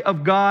glory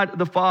of God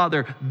the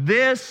Father.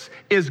 This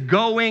is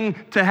going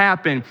to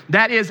happen.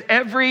 That is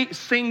every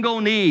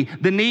single knee.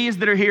 The knees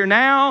that are here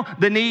now,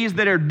 the knees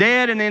that are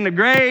dead and in the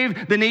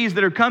grave, the knees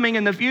that are coming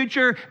in the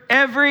future,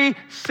 every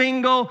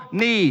single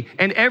knee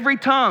and every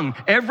tongue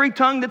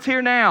that's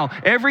here now,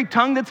 every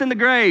tongue that's in the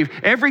grave,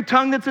 every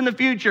tongue that's in the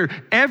future,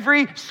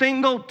 every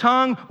single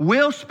tongue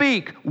will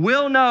speak,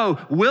 will know,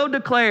 will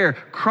declare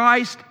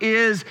Christ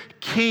is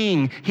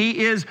King.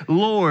 He is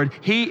Lord.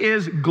 He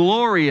is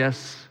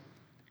glorious.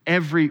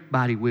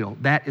 Everybody will.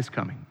 That is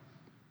coming.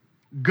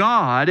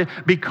 God,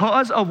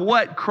 because of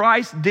what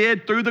Christ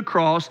did through the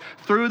cross,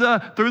 through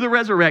the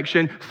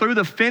resurrection, through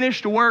the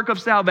finished work of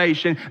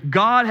salvation,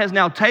 God has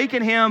now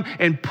taken him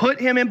and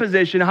put him in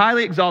position,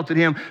 highly exalted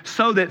him,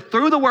 so that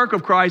through the work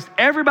of Christ,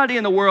 everybody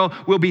in the world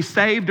will be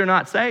saved or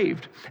not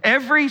saved.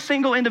 Every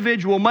single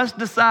individual must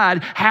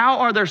decide, how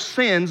are their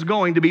sins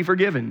going to be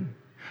forgiven?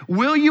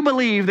 Will you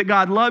believe that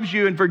God loves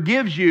you and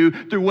forgives you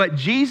through what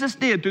Jesus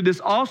did, through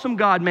this awesome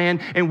God-man,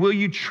 and will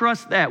you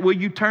trust that? Will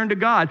you turn to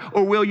God,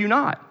 or will you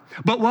not?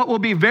 But what will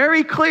be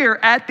very clear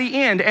at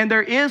the end, and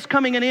there is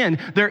coming an end,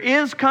 there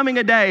is coming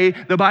a day,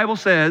 the Bible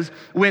says,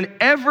 when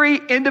every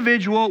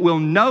individual will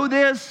know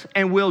this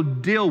and will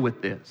deal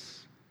with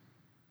this,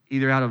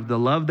 either out of the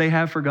love they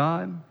have for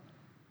God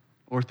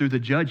or through the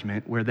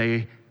judgment where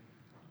they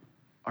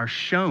are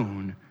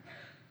shown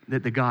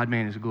that the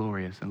God-man is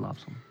glorious and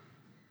loves them.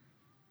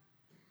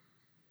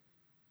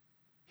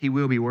 He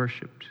will be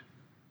worshiped.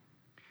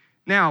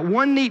 Now,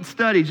 one neat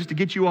study, just to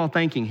get you all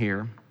thinking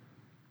here,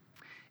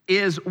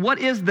 is what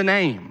is the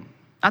name?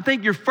 I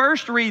think your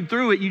first read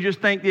through it, you just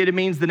think that it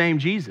means the name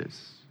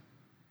Jesus.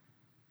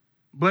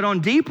 But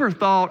on deeper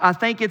thought, I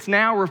think it's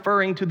now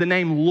referring to the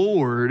name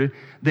Lord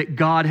that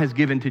God has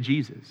given to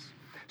Jesus.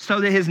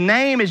 So that his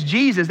name is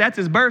Jesus. That's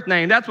his birth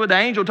name. That's what the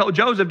angel told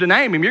Joseph to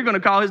name him. You're going to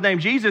call his name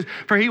Jesus,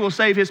 for he will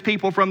save his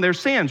people from their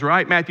sins,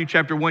 right? Matthew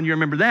chapter 1, you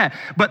remember that.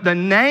 But the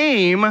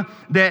name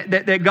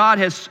that God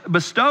has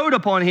bestowed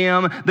upon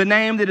him, the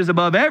name that is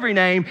above every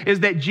name, is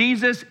that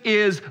Jesus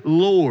is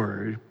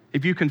Lord.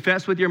 If you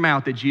confess with your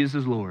mouth that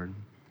Jesus is Lord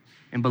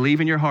and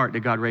believe in your heart that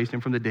God raised him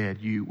from the dead,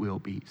 you will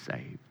be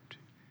saved.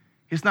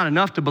 It's not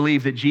enough to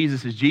believe that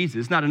Jesus is Jesus.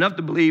 It's not enough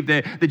to believe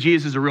that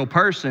Jesus is a real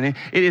person. It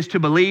is to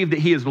believe that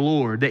he is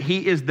Lord, that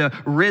he is the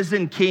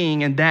risen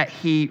King, and that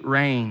he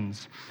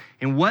reigns.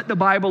 And what the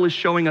Bible is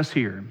showing us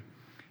here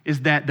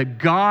is that the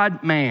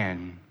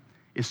God-man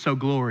is so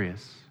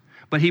glorious,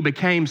 but he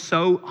became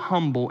so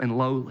humble and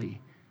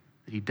lowly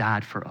that he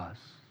died for us.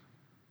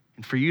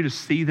 And for you to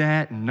see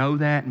that and know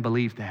that and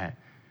believe that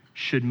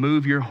should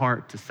move your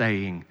heart to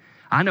saying,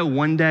 I know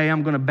one day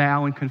I'm going to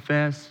bow and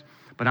confess,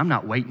 but I'm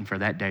not waiting for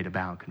that day to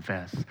bow and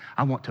confess.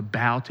 I want to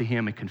bow to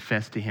him and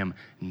confess to him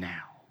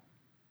now.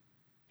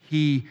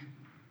 He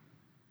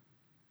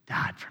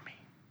died for me.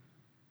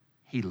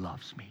 He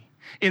loves me.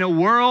 In a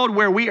world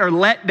where we are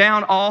let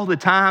down all the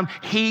time,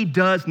 he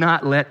does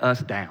not let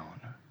us down.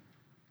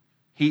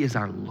 He is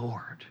our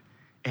Lord,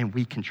 and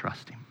we can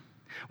trust him.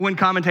 One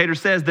commentator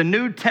says, the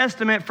New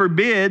Testament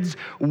forbids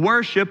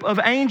worship of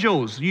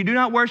angels. You do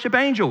not worship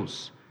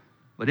angels,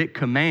 but it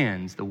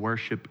commands the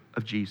worship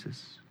of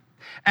Jesus.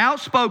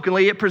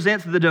 Outspokenly, it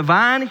presents the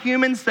divine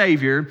human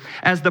Savior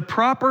as the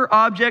proper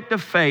object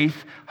of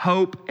faith,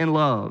 hope, and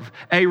love.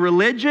 A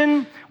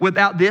religion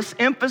without this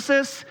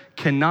emphasis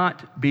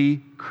cannot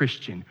be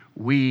Christian.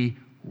 We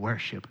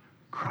worship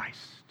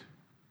Christ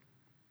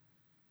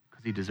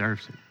because he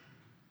deserves it,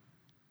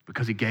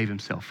 because he gave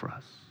himself for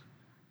us,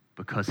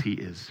 because he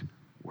is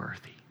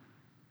worthy.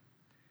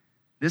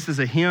 This is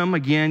a hymn,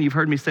 again, you've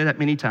heard me say that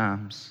many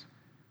times.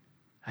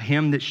 A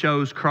hymn that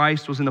shows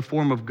Christ was in the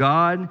form of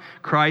God.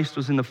 Christ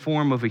was in the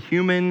form of a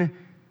human.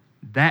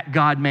 That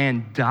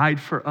God-man died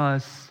for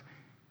us.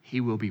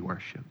 He will be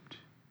worshiped. Do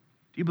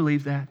you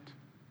believe that?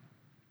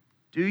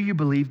 Do you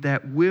believe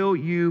that? Will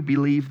you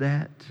believe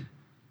that?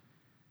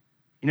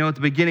 You know, at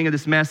the beginning of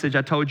this message,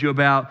 I told you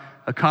about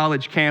a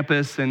college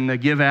campus and the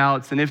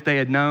give-outs, and if they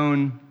had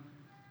known,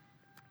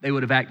 they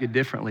would have acted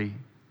differently.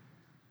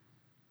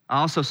 I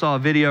also saw a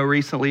video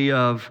recently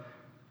of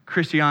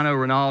Cristiano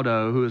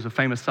Ronaldo, who is a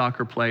famous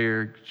soccer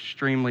player,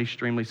 extremely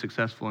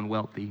successful and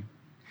wealthy.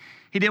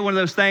 He did one of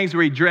those things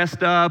where he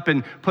dressed up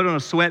and put on a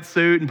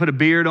sweatsuit and put a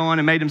beard on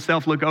and made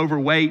himself look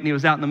overweight, and he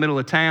was out in the middle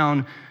of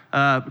town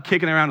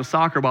kicking around a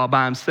soccer ball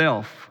by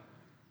himself.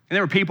 And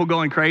there were people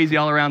going crazy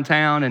all around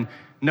town, and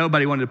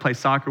nobody wanted to play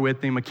soccer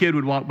with him. A kid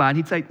would walk by, and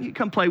he'd say, "You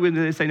come play with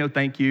me." They'd say, "No,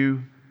 thank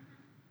you."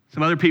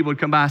 Some other people would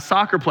come by.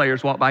 Soccer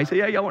players walk by. He'd say,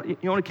 "Yeah, you want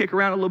to kick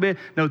around a little bit?"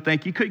 "No,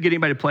 thank you." Couldn't get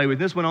anybody to play with.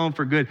 This went on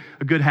for a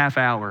good half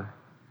hour.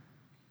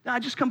 "No,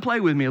 just come play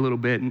with me a little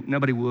bit." And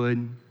nobody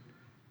would.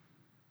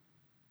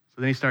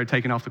 So then he started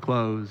taking off the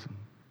clothes, and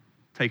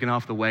taking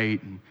off the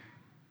weight, and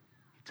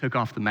he took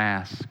off the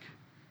mask.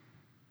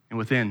 And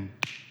within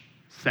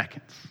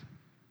seconds,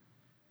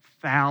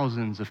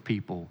 thousands of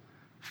people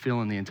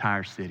filling the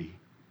entire city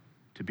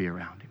to be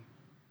around him.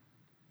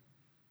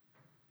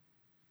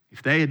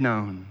 If they had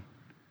known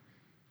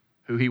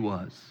who he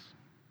was,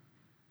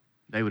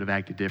 they would have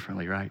acted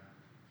differently, right?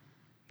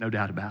 No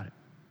doubt about it.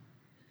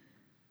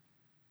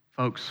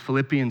 Folks,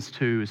 Philippians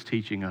 2 is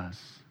teaching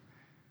us,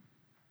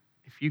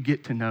 if you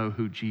get to know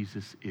who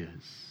Jesus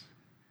is,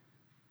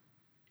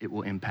 it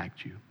will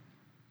impact you.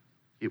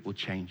 It will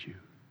change you.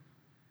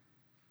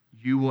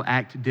 You will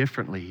act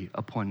differently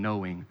upon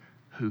knowing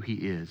who he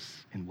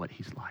is and what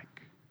he's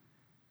like.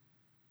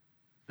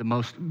 The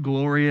most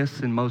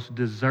glorious and most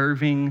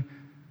deserving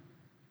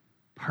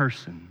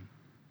person,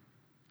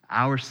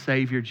 our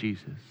Savior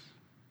Jesus,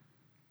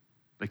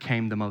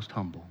 became the most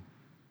humble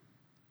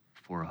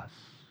for us.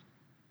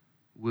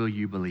 Will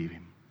you believe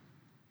him?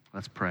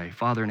 Let's pray.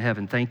 Father in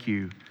heaven, thank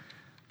you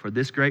for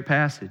this great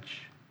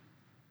passage.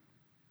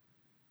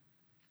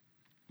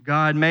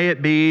 God, may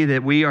it be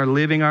that we are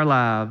living our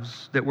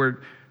lives, that we're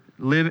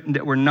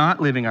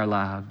not living our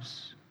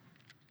lives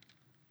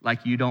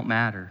like you don't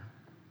matter.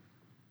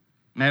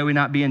 May we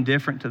not be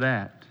indifferent to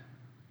that.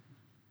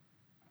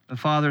 And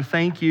Father,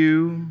 thank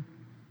you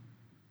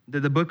that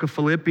the book of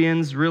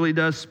Philippians really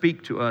does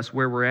speak to us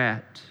where we're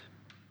at.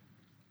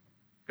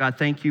 God,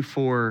 thank you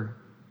for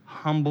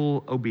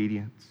humble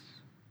obedience.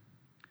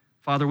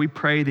 Father, we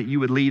pray that you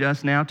would lead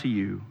us now to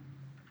you.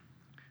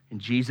 In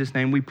Jesus'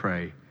 name we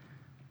pray.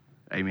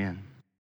 Amen.